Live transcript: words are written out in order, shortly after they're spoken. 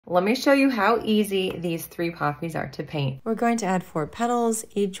Let me show you how easy these 3 poppies are to paint. We're going to add 4 petals.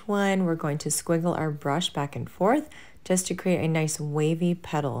 Each one, we're going to squiggle our brush back and forth just to create a nice wavy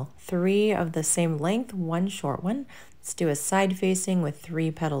petal. 3 of the same length, 1 short one. Let's do a side facing with 3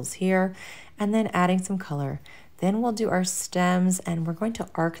 petals here, and then adding some color. Then we'll do our stems, and we're going to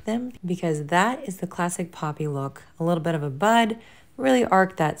arc them because that is the classic poppy look. A little bit of a bud, really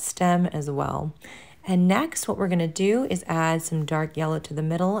arc that stem as well. And next, what we're going to do is add some dark yellow to the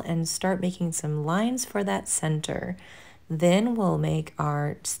middle and start making some lines for that center. Then we'll make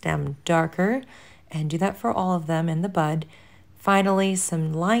our stem darker and do that for all of them in the bud. Finally,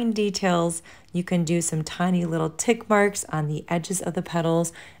 some line details. You can do some tiny little tick marks on the edges of the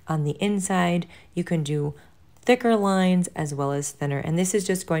petals. On the inside, you can do thicker lines as well as thinner. And this is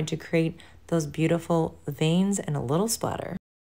just going to create those beautiful veins and a little splatter.